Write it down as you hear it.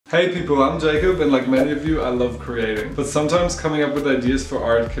Hey people, I'm Jacob, and like many of you, I love creating. But sometimes coming up with ideas for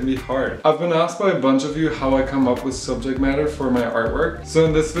art can be hard. I've been asked by a bunch of you how I come up with subject matter for my artwork. So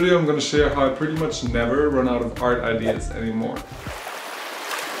in this video, I'm going to share how I pretty much never run out of art ideas anymore.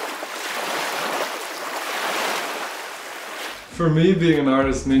 For me, being an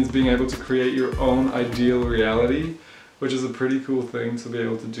artist means being able to create your own ideal reality, which is a pretty cool thing to be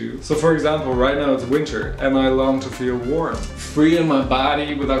able to do. So for example, right now it's winter and I long to feel warm. Free in my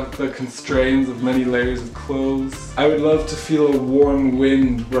body without the constraints of many layers of clothes. I would love to feel a warm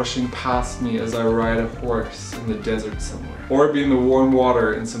wind rushing past me as I ride a horse in the desert somewhere. Or be in the warm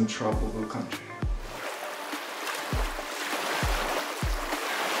water in some tropical country.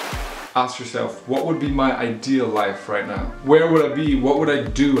 Ask yourself, what would be my ideal life right now? Where would I be? What would I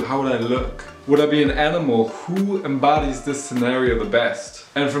do? How would I look? Would I be an animal? Who embodies this scenario the best?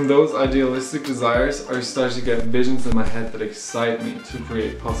 And from those idealistic desires, I start to get visions in my head that excite me to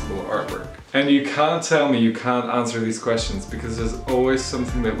create possible artwork. And you can't tell me you can't answer these questions because there's always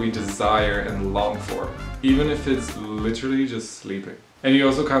something that we desire and long for, even if it's literally just sleeping. And you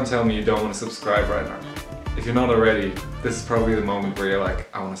also can't tell me you don't want to subscribe right now. If you're not already, this is probably the moment where you're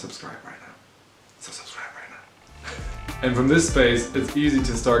like, I want to subscribe right now. So subscribe right now. And from this space, it's easy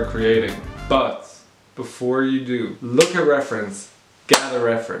to start creating. But before you do, look at reference, gather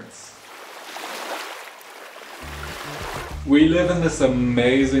reference. We live in this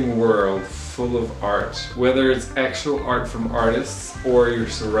amazing world full of art, whether it's actual art from artists or your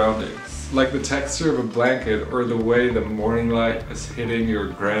surroundings. Like the texture of a blanket or the way the morning light is hitting your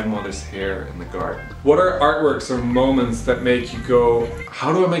grandmother's hair in the garden. What are artworks or moments that make you go,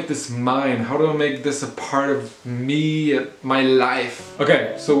 how do I make this mine? How do I make this a part of me, my life?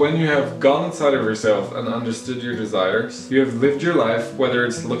 Okay, so when you have gone inside of yourself and understood your desires, you have lived your life, whether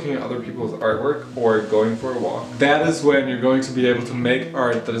it's looking at other people's artwork or going for a walk. That is when you're going to be able to make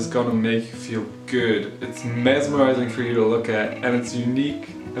art that is going to make you feel good. It's mesmerizing for you to look at, and it's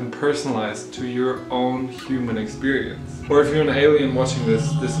unique and personalized to your own human experience. Or if you're an alien watching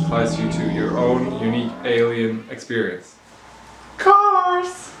this, this applies to you too, your own unique alien experience.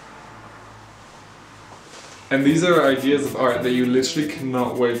 Cars! And these are ideas of art that you literally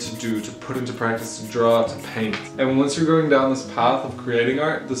cannot wait to do, to put into practice, to draw, to paint. And once you're going down this path of creating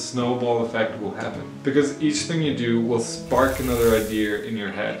art, the snowball effect will happen. Because each thing you do will spark another idea in your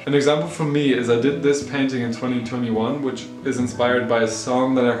head. An example from me is I did this painting in 2021, which is inspired by a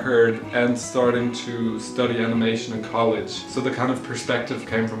song that I heard and starting to study animation in college. So the kind of perspective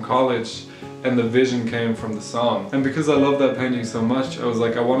came from college and the vision came from the song. And because I love that painting so much, I was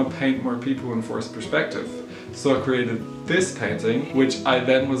like, I want to paint more people in forced perspective. So I created this painting, which I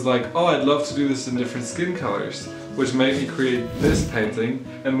then was like, oh, I'd love to do this in different skin colors, which made me create this painting.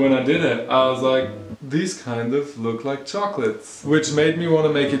 And when I did it, I was like, these kind of look like chocolates, which made me want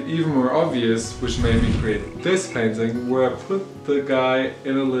to make it even more obvious, which made me create this painting where I put the guy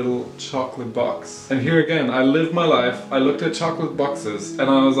in a little chocolate box. And here again, I lived my life, I looked at chocolate boxes and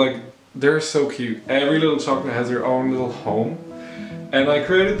I was like, they're so cute. Every little chocolate has their own little home. And I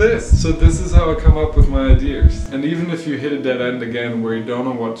created this. So this is how I come up with my ideas. And even if you hit a dead end again where you don't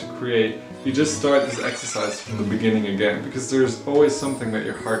know what to create, you just start this exercise from the beginning again, because there's always something that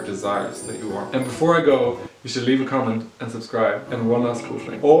your heart desires that you want. And before I go, you should leave a comment and subscribe. And one last cool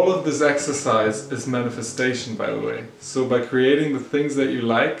thing. All of this exercise is manifestation, by the way. So by creating the things that you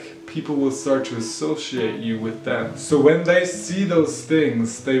like, people will start to associate you with them. So when they see those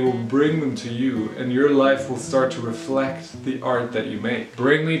things, they will bring them to you, and your life will start to reflect the art that you make.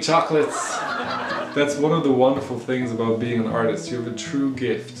 Bring me chocolates! That's one of the wonderful things about being an artist. You have a true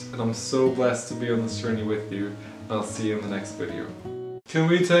gift, and I'm so blessed to be on this journey with you. I'll see you in the next video. Can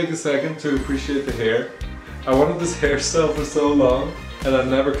we take a second to appreciate the hair? I wanted this hairstyle for so long, and I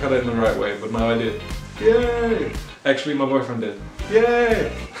never cut it in the right way, but now I did. Yay! Actually, my boyfriend did.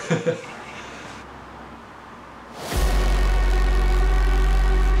 Yay!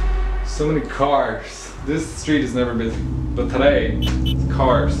 So many cars. This street is never busy, but today, it's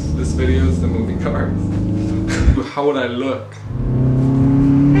cars. This video is the movie Cars. How would I look?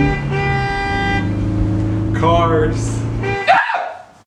 Cars.